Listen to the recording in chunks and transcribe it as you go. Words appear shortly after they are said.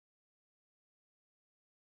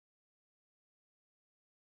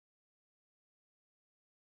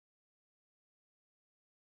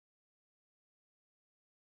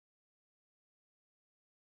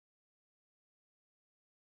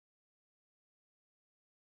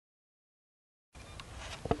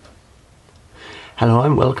Hello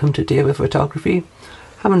and welcome to David Photography.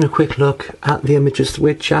 Having a quick look at the images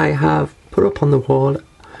which I have put up on the wall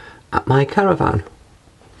at my caravan.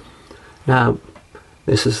 Now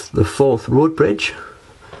this is the Forth Road Bridge,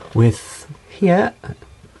 with here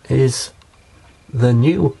is the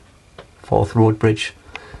new Forth Road Bridge,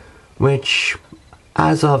 which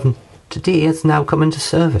as of today is now come into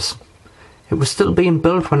service. It was still being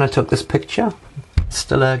built when I took this picture,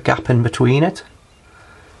 still a gap in between it.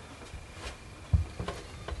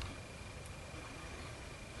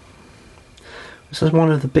 This is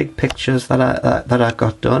one of the big pictures that I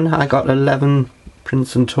got done. I got 11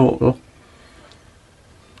 prints in total.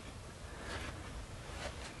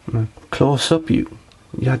 Close up,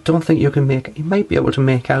 I don't think you might be able to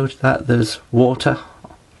make out that there's water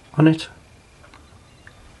on it.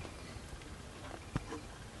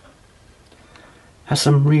 Has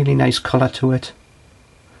some really nice colour to it.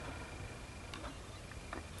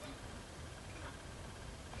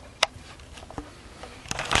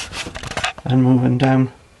 And moving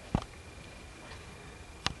down,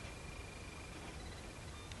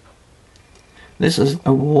 this is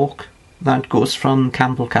a walk that goes from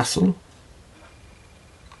Campbell Castle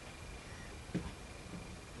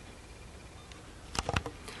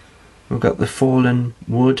we've got the fallen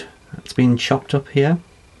wood that's been chopped up here.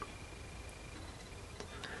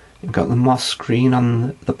 You've got the moss green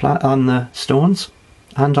on the stones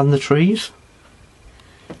and on the trees.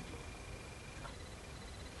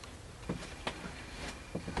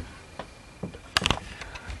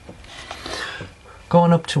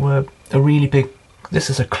 Going up to a really big, this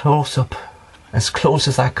is a close-up, as close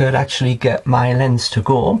as I could actually get my lens to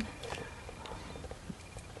go.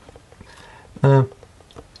 At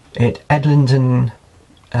Edlington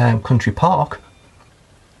Country Park,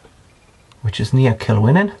 which is near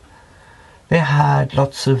Kilwinning, they had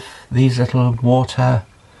lots of these little water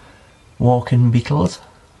walking beetles.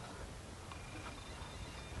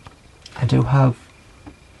 I do have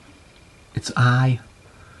its eye,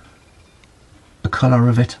 the colour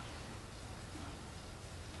of it.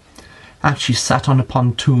 I actually sat on a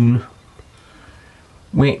pontoon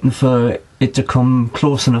waiting for it to come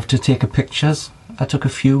close enough to take pictures. I took a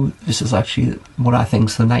few. This is actually what I think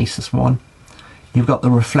is the nicest one. You've got the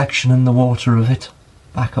reflection in the water of it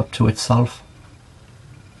back up to itself.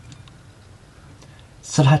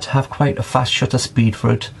 Still had to have quite a fast shutter speed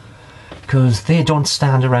for it because they don't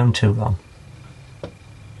stand around too long.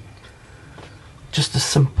 Just a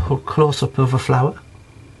simple close-up of a flower.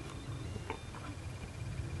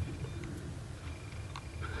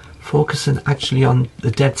 Focusing actually on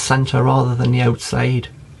the dead centre rather than the outside.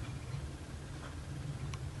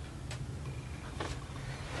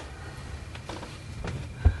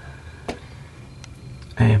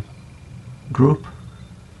 A group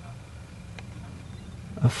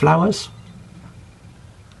of flowers.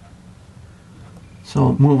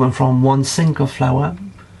 So moving from one single flower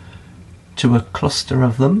to a cluster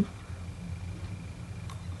of them.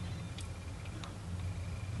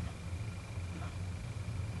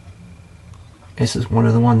 This is one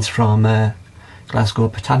of the ones from Glasgow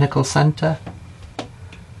Botanical Centre.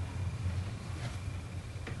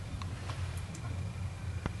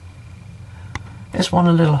 This one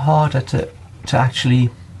a little harder to actually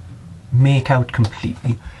make out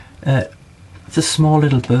completely. It's a small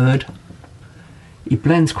little bird. He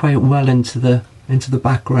blends quite well into the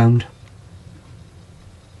background.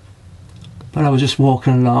 But I was just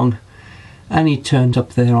walking along and he turned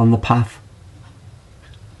up there on the path.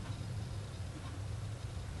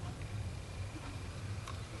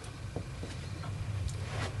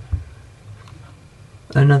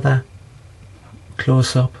 Another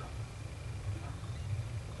close-up,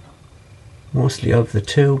 mostly of the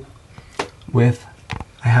two, with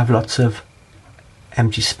I have lots of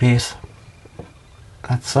empty space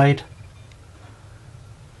that side.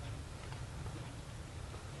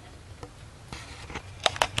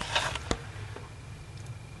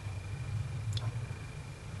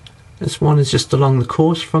 This one is just along the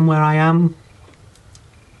coast from where I am.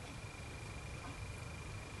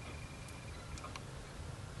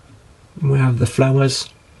 We have the flowers,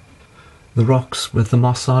 the rocks with the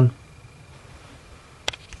moss on.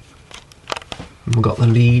 And we've got the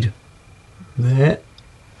lead there.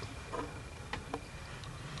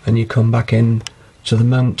 And you come back in to the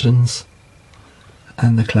mountains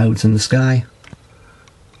and the clouds in the sky.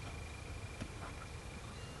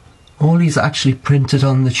 All these are actually printed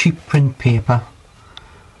on the cheap print paper.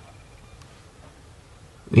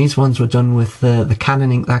 These ones were done with the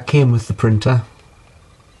Canon ink that came with the printer.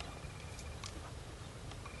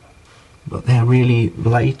 But they're really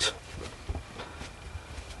light.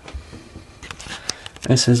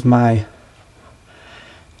 This is my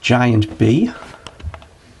giant bee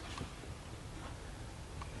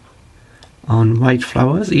on white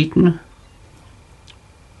flowers eating.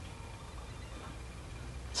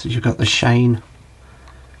 So you've got the shine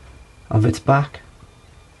of its back,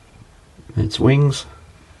 its wings.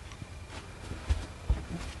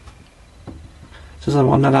 This is the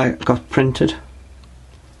one that I got printed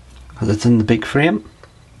because it's in the big frame.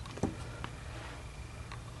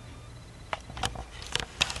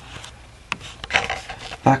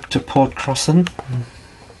 Back to Port Crossan.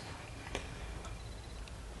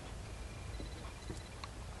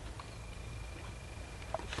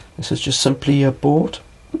 This is just simply a boat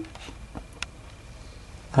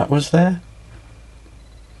that was there.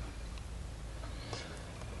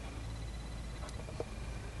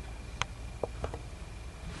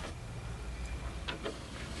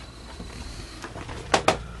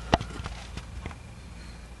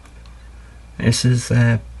 This is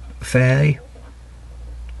a ferry.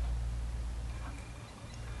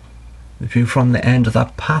 The view from the end of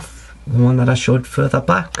that path, the one that I showed further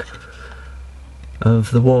back,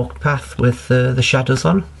 of the walk path with the shadows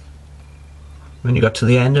on. When you got to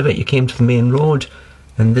the end of it, you came to the main road,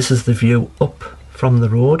 and this is the view up from the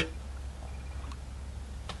road.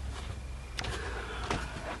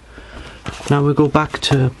 Now we go back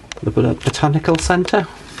to the Botanical Centre,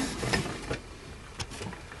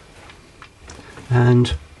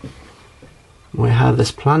 and we have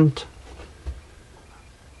this plant.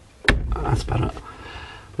 That's better.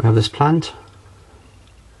 We have this plant.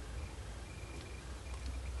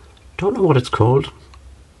 Don't know what it's called,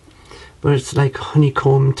 but it's like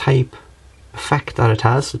honeycomb type effect that it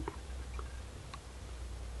has.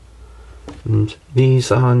 And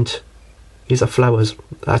these are flowers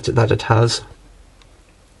that it has.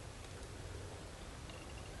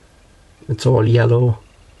 It's all yellow,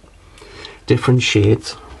 different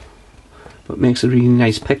shades, but makes a really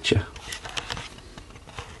nice picture.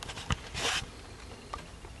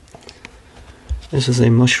 This is a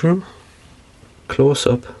mushroom, close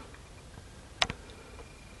up.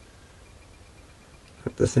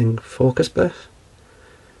 Let the thing focus bit.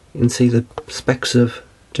 You can see the specks of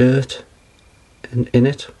dirt in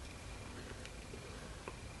it,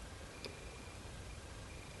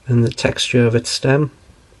 and the texture of its stem.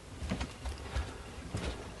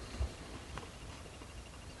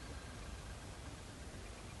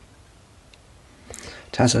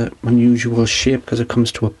 It has an unusual shape because it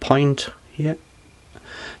comes to a point here,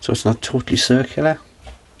 so it's not totally circular.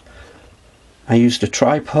 I used a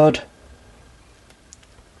tripod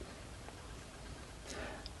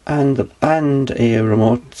and a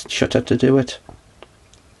remote shutter to do it,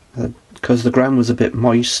 because the ground was a bit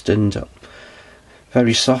moist and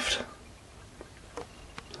very soft.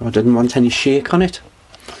 I didn't want any shake on it.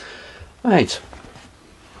 Right,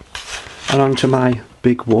 and on to my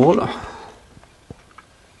big wall.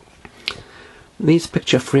 These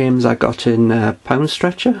picture frames I got in Pound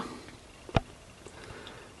Stretcher.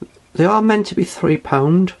 They are meant to be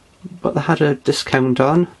 £3, but they had a discount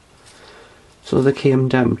on, so they came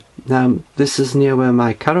down. Now this is near where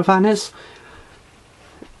my caravan is,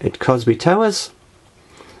 at Cosby Towers,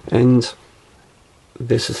 and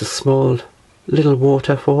this is a small little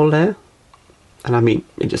waterfall there, and I mean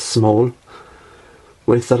it is small,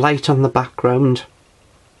 with the light on the background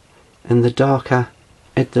and the darker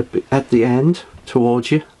at the end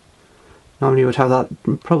towards you. Normally you would have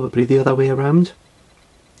that probably the other way around.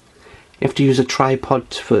 You have to use a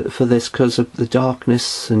tripod for this because of the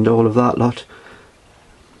darkness and all of that lot.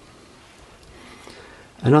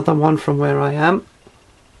 Another one from where I am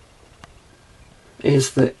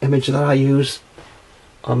is the image that I use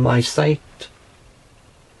on my site,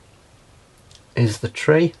 is the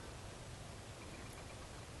tree.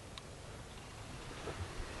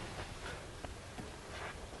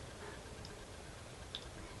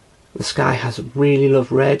 The sky has a really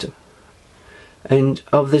lovely red, and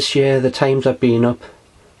of this year, the times I've been up,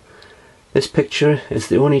 this picture is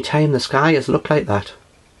the only time the sky has looked like that,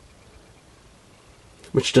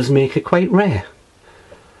 which does make it quite rare.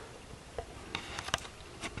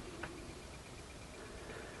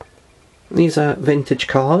 These are vintage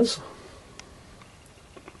cars,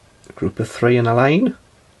 a group of 3 in a line.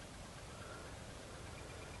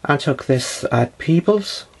 I took this at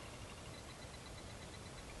Peebles,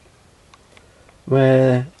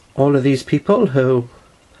 where all of these people who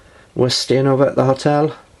were staying over at the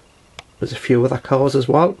hotel, there's a few other cars as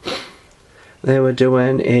well, they were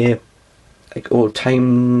doing a like old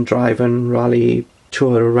time driving rally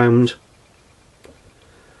tour around,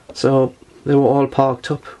 so they were all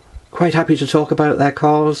parked up, quite happy to talk about their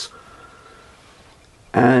cars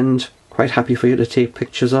and quite happy for you to take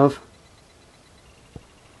pictures of.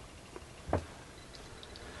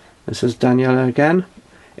 This is Daniela again.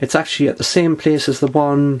 It's actually at the same place as the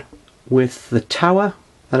one with the tower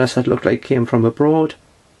that I said looked like it came from abroad.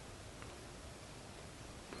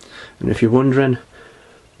 And if you're wondering,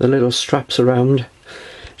 the little straps around,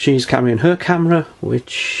 she's carrying her camera,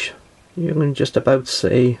 which you can just about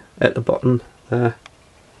see at the bottom there.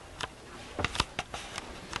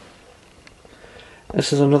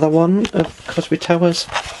 This is another one of Cosby Towers,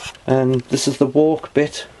 and this is the walk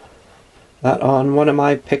bit that on one of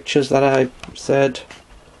my pictures that I said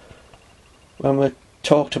when we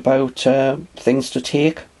talked about things to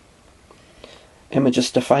take, images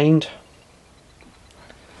to find.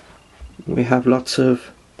 We have lots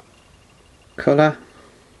of colour,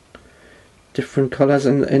 different colours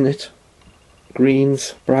in it,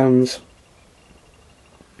 greens, browns,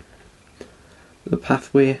 the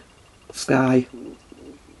pathway, sky.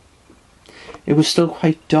 It was still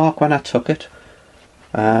quite dark when I took it,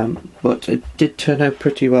 but it did turn out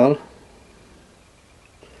pretty well.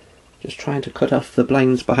 Just trying to cut off the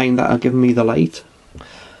blinds behind that are giving me the light.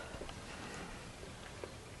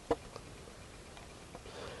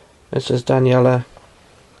 This is Daniela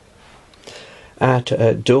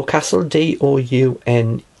at Doune Castle,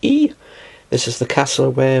 D-O-U-N-E. This is the castle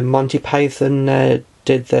where Monty Python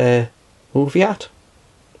did their movie at.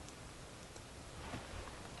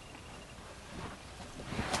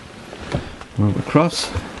 Move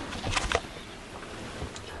across.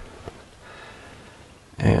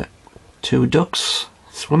 Two ducks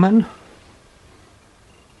swimming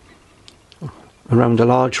around a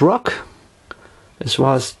large rock. This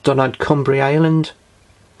was done at Cumbria Island,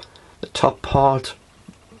 the top part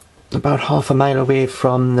about half a mile away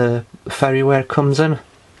from the ferry where it comes in.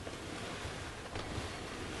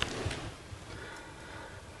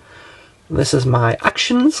 This is my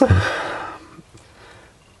actions.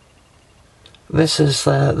 This is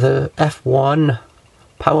the F1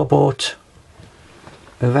 powerboat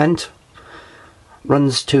event.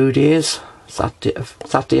 Runs 2 days,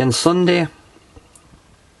 Saturday and Sunday.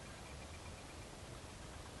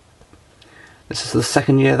 This is the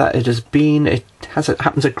second year that it has been. It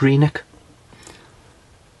happens at Greenock.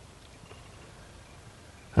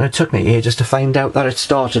 And it took me ages to find out that it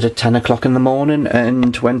started at 10 o'clock in the morning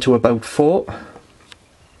and went to about 4.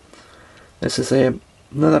 This is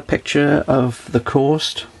another picture of the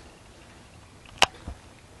coast.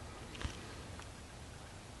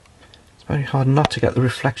 It's very hard not to get the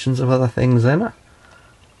reflections of other things in it.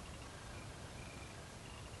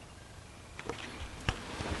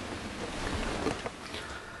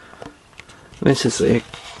 This is a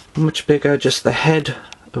much bigger, just the head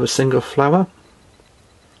of a single flower.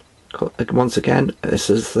 Once again, this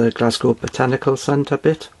is the Glasgow Botanical Centre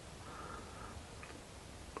bit.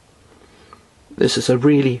 This is a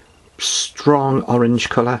really strong orange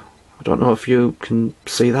colour. I don't know if you can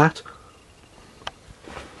see that.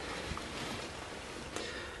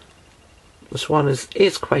 This one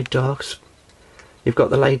is quite dark. You've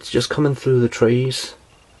got the lights just coming through the trees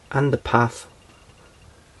and the path.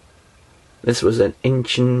 This was an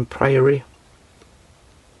Inchin Priory,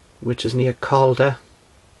 which is near Calder,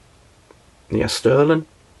 near Stirling.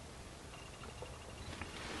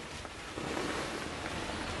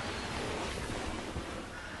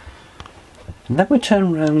 And then we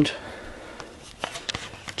turn round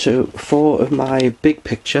to 4 of my big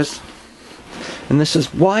pictures, and this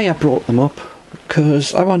is why I brought them up,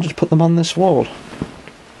 because I wanted to put them on this wall.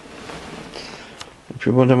 If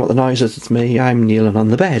you're wondering what the noise is, it's me, I'm kneeling on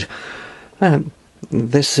the bed.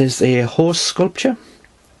 This is a horse sculpture.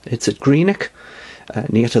 It's at Greenock,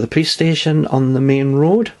 near to the police station on the main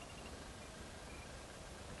road.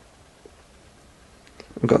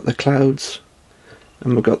 We've got the clouds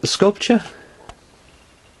and we've got the sculpture.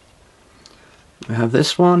 We have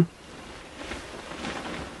this one.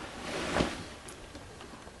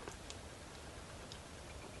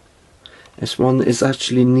 This one is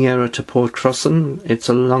actually nearer to Port Crossan. It's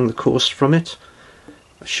along the coast from it.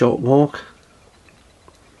 A short walk.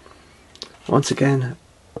 Once again,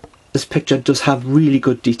 this picture does have really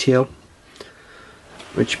good detail,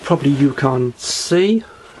 which probably you can't see,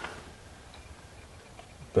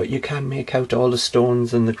 but you can make out all the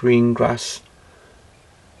stones and the green grass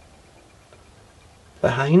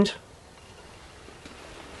behind.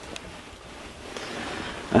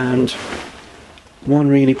 And one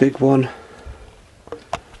really big one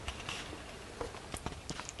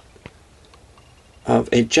of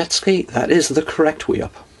a jet ski. That is the correct way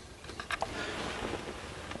up.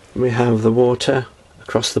 We have the water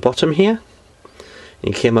across the bottom here.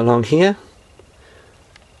 You came along here,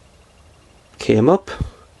 came up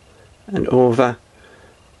and over,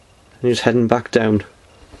 and you're just heading back down.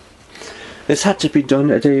 This had to be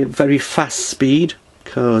done at a very fast speed,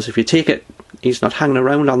 because if you take it, he's not hanging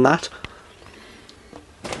around on that.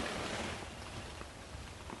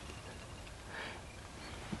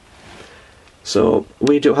 So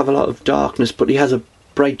we do have a lot of darkness, but he has a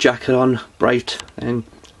bright jacket on, and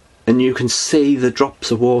you can see the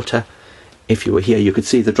drops of water. If you were here, you could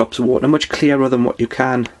see the drops of water much clearer than what you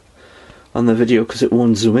can on the video, because it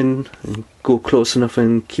won't zoom in and go close enough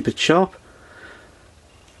and keep it sharp.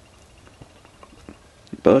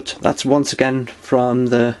 But that's once again from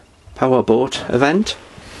the powerboat event.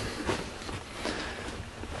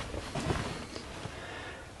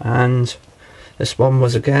 And this one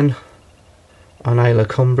was again on Isle of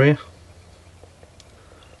Cumbria,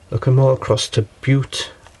 looking more across to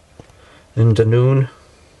Bute and Dunoon.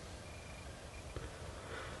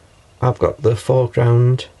 I've got the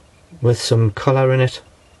foreground with some colour in it.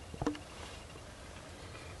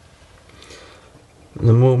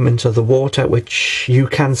 The movement of the water, which you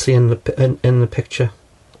can see in the picture.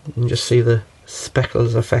 You can just see the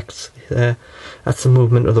speckles effects there. That's the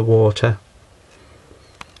movement of the water.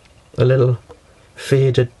 A little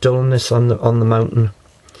faded dullness on the mountain,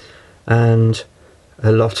 and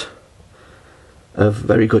a lot of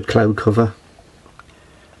very good cloud cover.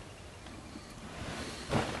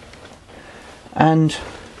 And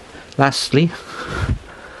lastly,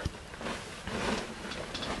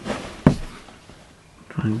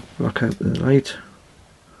 try and work out the light.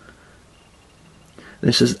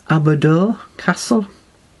 This is Aberdour Castle.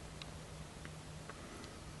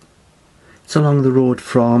 It's along the road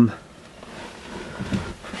from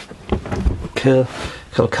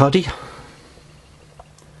Kilcoddy.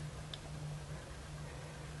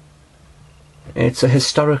 It's a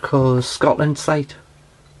historical Scotland site.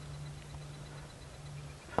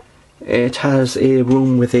 It has a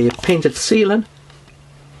room with a painted ceiling,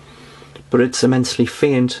 but it's immensely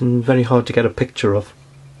faint and very hard to get a picture of.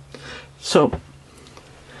 So,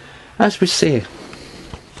 as we say,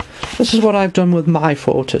 this is what I've done with my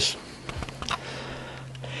photos.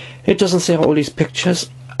 It doesn't say all these pictures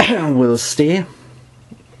will stay,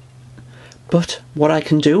 but what I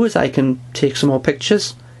can do is I can take some more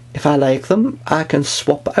pictures. If I like them, I can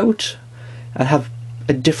swap out and have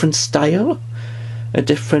a different style, a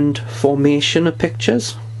different formation of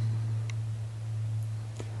pictures,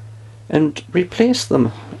 and replace them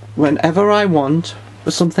whenever I want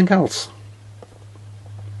with something else.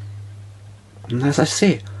 And as I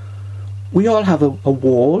say, we all have a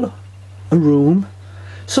wall, a room,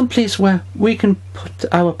 some place where we can put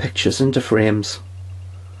our pictures into frames.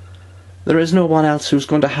 There is no one else who's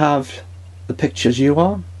going to have the pictures you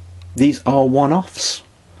are. These are one-offs.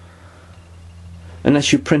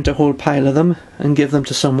 Unless you print a whole pile of them and give them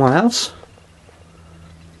to someone else.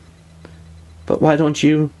 But why don't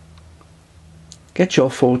you get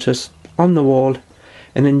your photos on the wall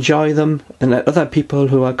and enjoy them, and let other people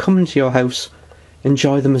who are coming to your house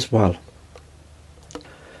enjoy them as well.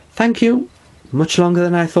 Thank you. Much longer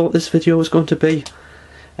than I thought this video was going to be.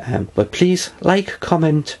 But please like,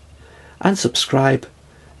 comment and subscribe,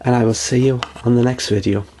 and I will see you on the next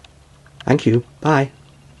video. Thank you. Bye.